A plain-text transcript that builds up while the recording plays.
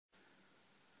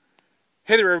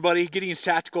Hey there everybody, Gideon's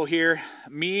Tactical here.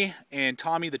 Me and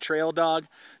Tommy the Trail Dog.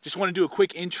 Just want to do a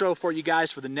quick intro for you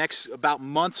guys for the next about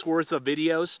month's worth of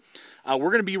videos. We're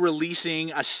going to be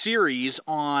releasing a series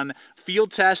on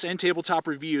field tests and tabletop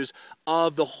reviews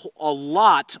of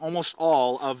almost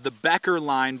all of the Becker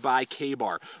line by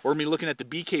K-Bar. We're going to be looking at the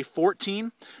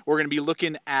BK14. We're going to be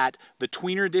looking at the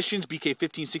tweener editions,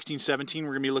 BK15, 16, 17. We're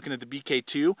going to be looking at the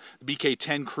BK2, the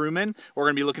BK10 Crewman. We're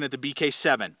going to be looking at the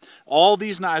BK7. All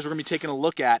these knives we're going to be taking a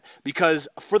look at because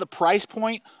for the price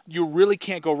point, you really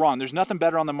can't go wrong. There's nothing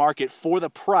better on the market for the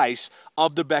price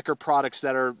of the Becker products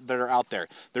that are out there.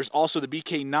 There's also the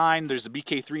BK9, there's the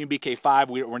BK3 and BK5.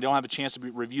 We don't have a chance to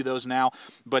review those now,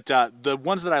 but the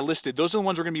ones that I listed, those are the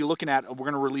ones we're going to be looking at. We're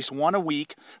going to release one a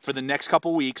week for the next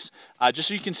couple weeks, just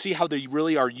so you can see how they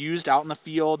really are used out in the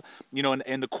field, you know,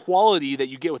 and the quality that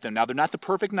you get with them. Now, they're not the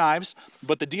perfect knives,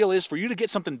 but the deal is for you to get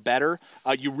something better,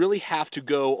 you really have to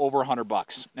go over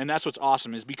 $100, and that's what's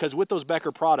awesome is because with those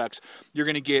Becker products, you're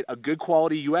going to get a good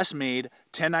quality U.S. made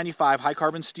 1095 high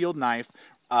carbon steel knife,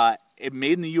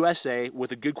 made in the USA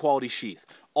with a good quality sheath,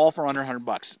 all for under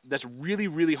 $100. That's really,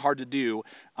 really hard to do,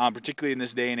 particularly in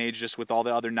this day and age, just with all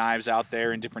the other knives out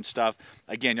there and different stuff.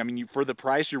 Again, I mean, for the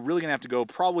price, you're really gonna have to go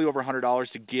probably over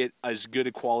 $100 to get as good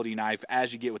a quality knife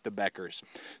as you get with the Beckers.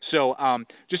 So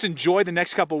just enjoy the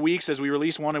next couple weeks as we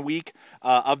release one a week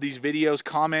of these videos.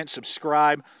 Comment,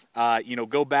 subscribe. You know,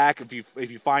 go back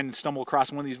if you find and stumble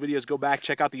across one of these videos, go back,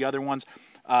 check out the other ones,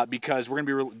 because we're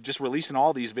gonna be just releasing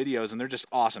all these videos, and they're just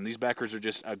awesome. These Beckers are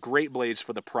just great blades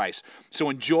for the price. So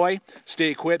enjoy, stay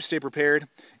equipped, stay prepared,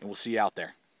 and we'll see you out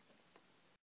there.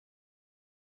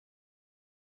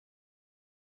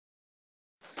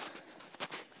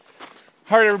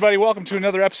 All right, everybody, welcome to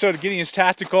another episode of Gideon's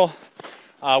Tactical.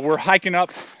 We're hiking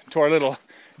up to our little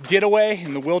getaway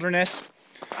in the wilderness.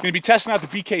 Going to be testing out the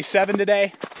BK7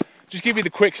 today. Just give you the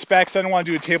quick specs. I don't want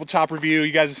to do a tabletop review.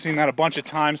 You guys have seen that a bunch of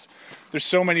times. There's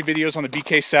so many videos on the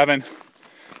BK7.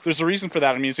 There's a reason for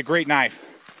that. I mean, it's a great knife.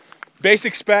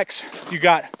 Basic specs, you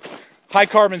got high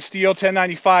carbon steel,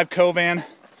 1095 Covan,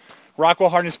 Rockwell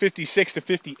hardness 56 to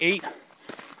 58.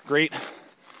 Great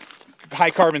high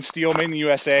carbon steel made in the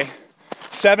USA.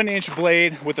 7-inch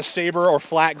blade with a saber or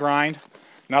flat grind,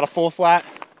 not a full flat,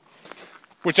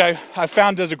 which I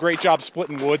found does a great job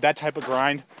splitting wood, that type of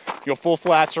grind. You know, full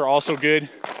flats are also good,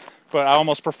 but I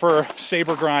almost prefer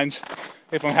saber grinds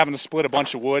if I'm having to split a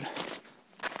bunch of wood.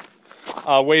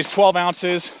 Weighs 12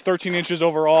 ounces, 13 inches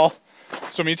overall.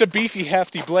 So, I mean, it's a beefy,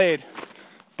 hefty blade,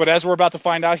 but as we're about to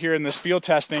find out here in this field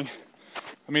testing,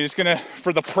 I mean, it's gonna,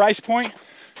 for the price point,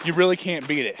 you really can't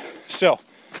beat it. So,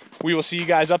 we will see you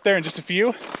guys up there in just a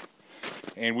few,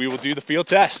 and we will do the field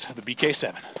test of the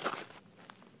BK7.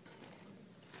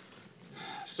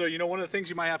 So, you know, one of the things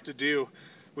you might have to do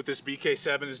with this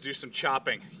BK7 is do some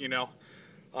chopping, you know.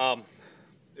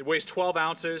 It weighs 12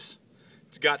 ounces.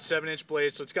 It's got 7-inch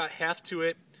blades, so it's got heft to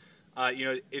it. You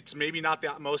know, it's maybe not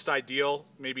the most ideal.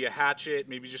 Maybe a hatchet,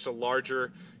 maybe just a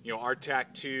larger, you know,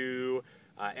 RTAC 2,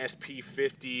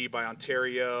 SP50 by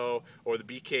Ontario, or the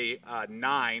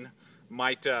BK9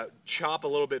 might chop a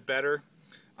little bit better.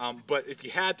 But if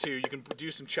you had to, you can do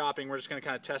some chopping. We're just going to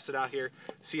kind of test it out here,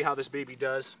 see how this baby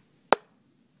does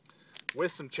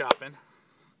with some chopping.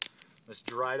 This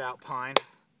dried out pine.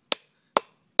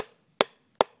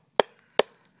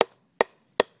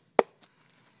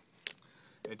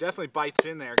 It definitely bites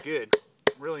in there good.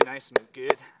 Really nice and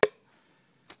good.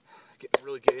 Getting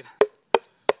really good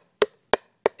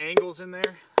angles in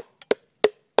there.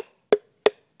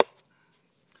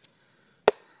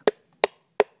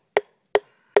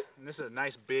 And this is a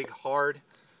nice big hard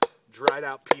dried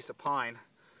out piece of pine.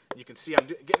 You can see I'm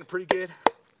getting a pretty good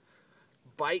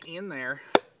bite in there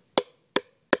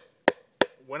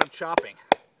when I'm chopping.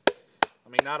 I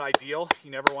mean, not ideal.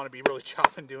 You never want to be really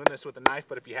chopping doing this with a knife,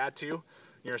 but if you had to,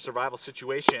 you're in a survival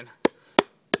situation,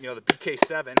 you know, the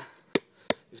BK7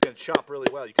 is going to chop really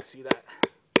well. You can see that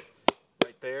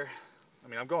right there. I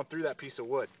mean, I'm going through that piece of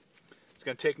wood. It's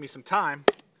going to take me some time,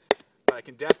 but I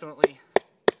can definitely,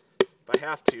 if I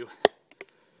have to,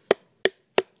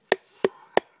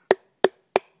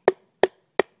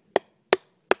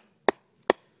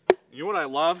 you know what I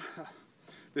love?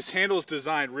 This handle is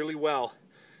designed really well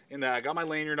in that I got my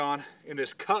lanyard on, and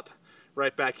this cup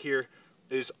right back here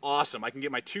is awesome. I can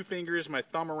get my 2 fingers, my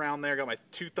thumb around there, got my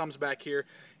 2 thumbs back here,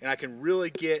 and I can really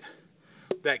get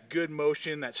that good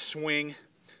motion, that swing.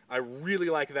 I really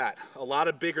like that. A lot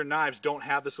of bigger knives don't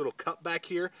have this little cup back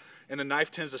here, and the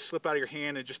knife tends to slip out of your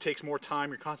hand. It just takes more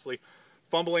time. You're constantly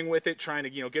fumbling with it, trying to,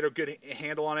 you know, get a good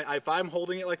handle on it. If I'm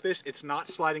holding it like this, it's not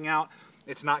sliding out.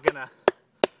 It's not gonna,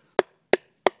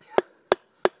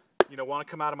 you know, want to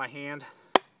come out of my hand.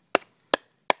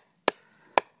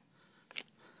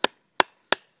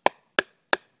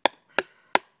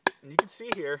 And you can see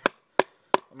here,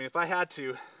 I mean, if I had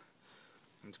to,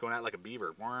 it's going out like a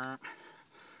beaver. I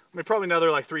mean, probably another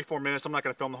like 3-4 minutes. I'm not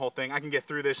going to film the whole thing. I can get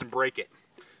through this and break it.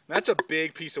 That's a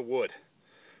big piece of wood.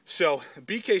 So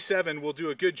BK7 will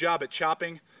do a good job at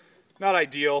chopping. Not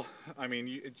ideal. I mean,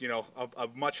 you know, a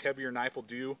much heavier knife will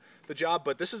do the job,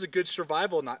 but this is a good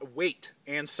survival weight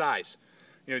and size.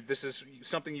 You know, this is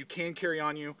something you can carry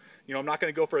on you. You know, I'm not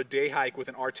going to go for a day hike with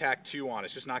an RTAC 2 on.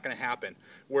 It's just not going to happen.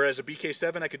 Whereas a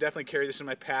BK7, I could definitely carry this in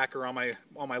my pack or on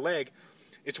my leg.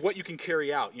 It's what you can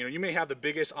carry out. You know, you may have the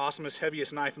biggest, awesomest,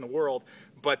 heaviest knife in the world,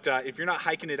 but if you're not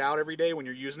hiking it out every day when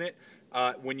you're using it,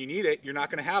 when you need it, you're not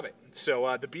going to have it.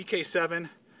 So the BK7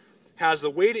 has the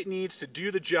weight it needs to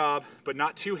do the job, but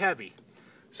not too heavy.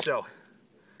 So,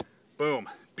 boom,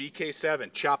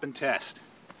 BK7, chop and test.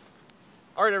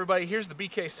 All right, everybody, here's the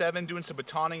BK7 doing some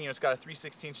batoning. You know, it's got a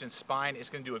 3/16 inch spine. It's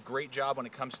going to do a great job when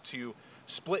it comes to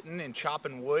splitting and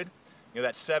chopping wood. You know,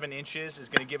 that 7 inches is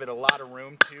going to give it a lot of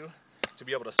room to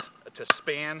be able to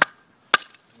span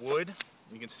wood.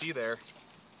 You can see there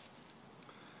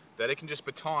that it can just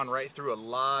baton right through a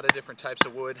lot of different types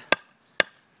of wood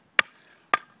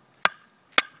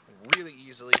really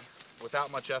easily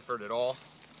without much effort at all.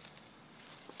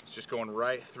 It's just going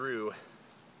right through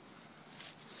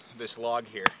this log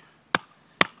here.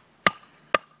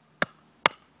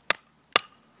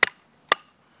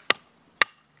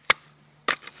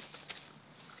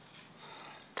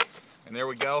 And there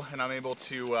we go, and I'm able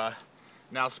to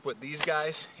now split these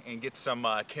guys and get some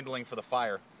kindling for the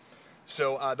fire.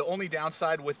 So the only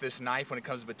downside with this knife when it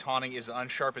comes to batoning is the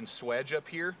unsharpened swedge up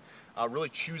here. Really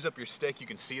chews up your stick. You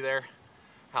can see there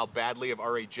how badly I've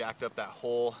already jacked up that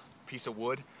whole piece of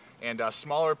wood. And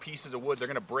smaller pieces of wood, they're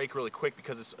going to break really quick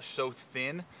because it's so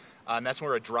thin. And that's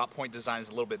where a drop point design is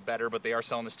a little bit better, but they are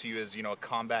selling this to you as, you know, a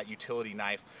combat utility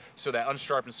knife. So that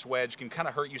unsharpened swedge can kind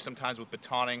of hurt you sometimes with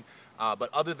batoning. But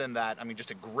other than that, I mean,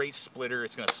 just a great splitter.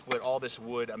 It's going to split all this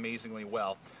wood amazingly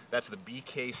well. That's the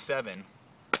BK7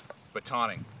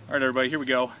 batoning. All right, everybody, here we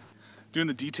go. Doing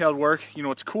the detailed work. You know,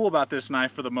 what's cool about this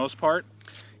knife for the most part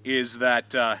is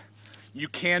that you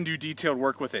can do detailed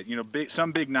work with it. You know,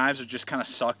 some big knives are just kind of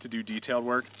suck to do detailed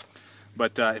work.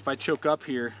 But if I choke up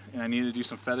here and I need to do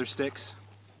some feather sticks,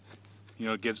 you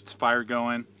know, it gets its fire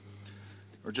going,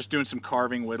 or just doing some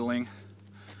carving, whittling,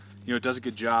 you know, it does a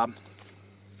good job.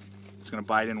 It's going to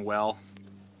bite in well.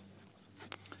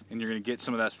 And you're going to get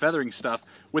some of that feathering stuff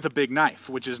with a big knife,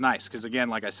 which is nice. Because again,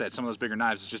 like I said, some of those bigger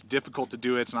knives, it's just difficult to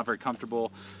do it. It's not very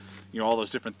comfortable. You know, all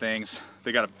those different things.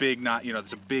 They got a big knot, you know,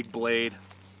 it's a big blade.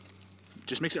 It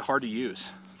just makes it hard to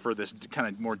use for this kind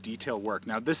of more detailed work.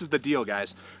 Now, this is the deal,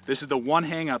 guys. This is the one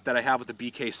hang-up that I have with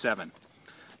the BK7.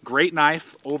 Great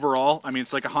knife overall. I mean,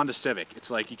 it's like a Honda Civic.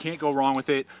 It's like you can't go wrong with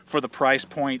it for the price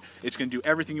point. It's going to do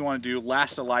everything you want to do,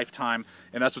 last a lifetime,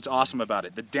 and that's what's awesome about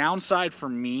it. The downside for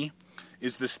me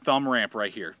is this thumb ramp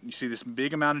right here. You see this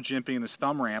big amount of jimping in this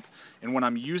thumb ramp, and when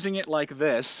I'm using it like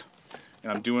this,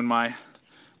 and I'm doing my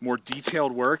more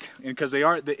detailed work, and because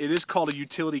it is called a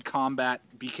utility combat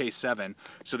BK7,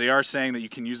 so they are saying that you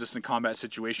can use this in a combat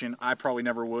situation. I probably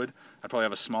never would. I'd probably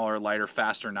have a smaller, lighter,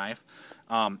 faster knife.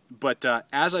 But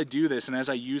as I do this and as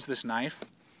I use this knife,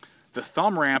 the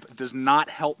thumb ramp does not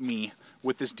help me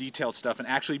with this detailed stuff and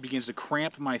actually begins to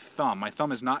cramp my thumb. My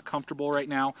thumb is not comfortable right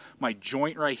now. My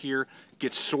joint right here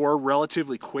gets sore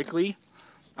relatively quickly,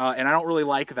 and I don't really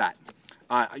like that.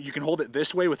 You can hold it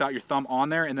this way without your thumb on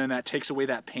there, and then that takes away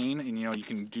that pain, and you know, you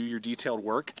can do your detailed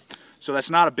work. So that's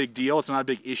not a big deal. It's not a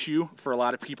big issue for a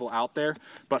lot of people out there.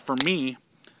 But for me,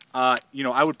 you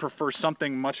know, I would prefer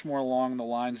something much more along the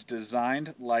lines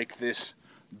designed like this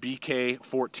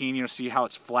BK14. You know, see how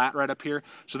it's flat right up here?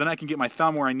 So then I can get my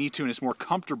thumb where I need to, and it's more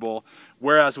comfortable.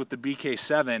 Whereas with the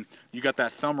BK7, you got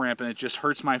that thumb ramp, and it just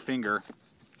hurts my finger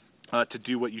to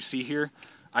do what you see here.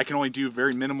 I can only do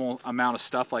very minimal amount of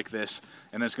stuff like this,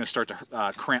 and then it's going to start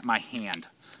to cramp my hand.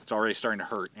 It's already starting to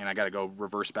hurt, and I got to go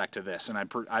reverse back to this. And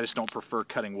I just don't prefer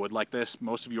cutting wood like this.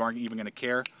 Most of you aren't even going to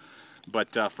care,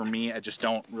 but for me, I just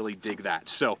don't really dig that.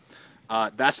 So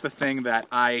that's the thing that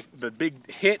the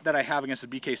big hit that I have against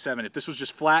the BK7. If this was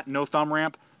just flat, no thumb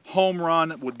ramp, home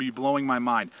run would be blowing my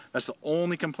mind. That's the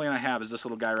only complaint I have is this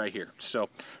little guy right here. So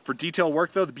for detail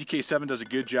work, though, the BK7 does a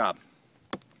good job.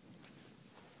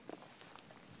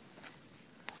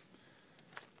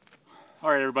 All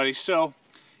right, everybody, so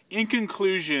in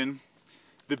conclusion,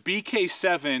 the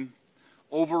BK7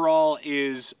 overall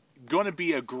is going to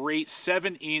be a great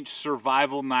 7-inch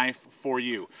survival knife for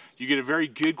you. You get a very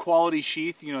good quality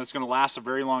sheath, you know, it's going to last a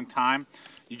very long time.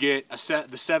 You get the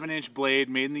 7-inch blade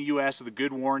made in the US with a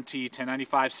good warranty,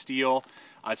 1095 steel.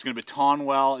 It's going to baton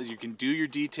well. You can do your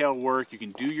detail work, you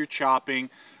can do your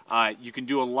chopping. You can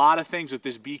do a lot of things with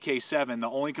this BK7. The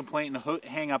only complaint and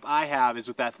hang up I have is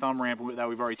with that thumb ramp that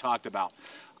we've already talked about.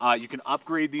 You can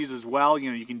upgrade these as well.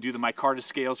 You know, you can do the micarta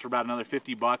scales for about another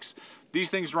 50 bucks. These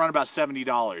things run about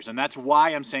 $70, and that's why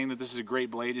I'm saying that this is a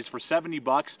great blade. Is for 70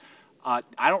 bucks.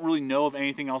 I don't really know of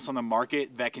anything else on the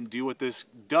market that can do what this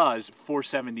does for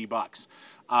 70 bucks.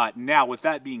 Now, with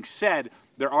that being said,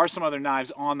 there are some other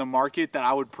knives on the market that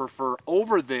I would prefer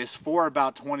over this for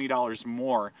about $20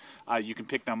 more. You can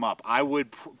pick them up. I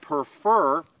would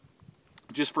prefer,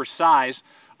 just for size,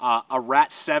 a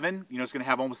Rat 7. You know, it's going to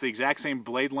have almost the exact same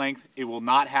blade length. It will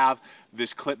not have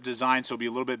this clip design, so it'll be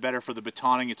a little bit better for the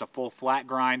batoning. It's a full flat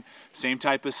grind, same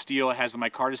type of steel. It has the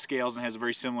micarta scales and has a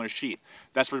very similar sheath.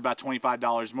 That's for about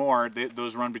 $25 more.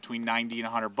 Those run between 90 and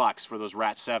 100 bucks for those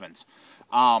Rat 7s.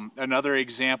 Another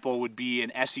example would be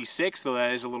an SE6, though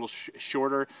that is a little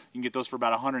shorter. You can get those for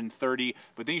about $130,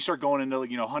 but then you start going into,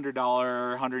 you know, $100,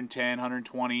 $110,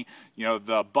 $120. You know,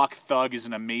 the Buck Thug is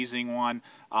an amazing one.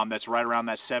 That's right around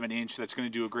that 7-inch. That's going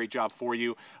to do a great job for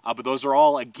you. But those are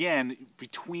all, again,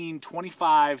 between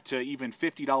 $25 to even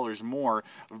 $50 more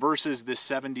versus this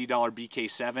 $70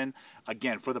 BK7.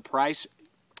 Again, for the price,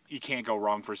 you can't go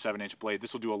wrong for a 7-inch blade.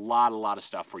 This will do a lot of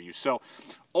stuff for you. So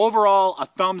overall, a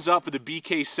thumbs up for the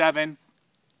BK7.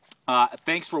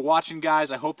 Thanks for watching,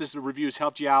 guys. I hope this review has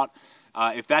helped you out.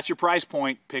 If that's your price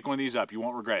point, pick one of these up. You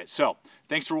won't regret it. So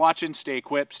thanks for watching. Stay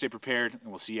equipped, stay prepared, and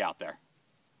we'll see you out there.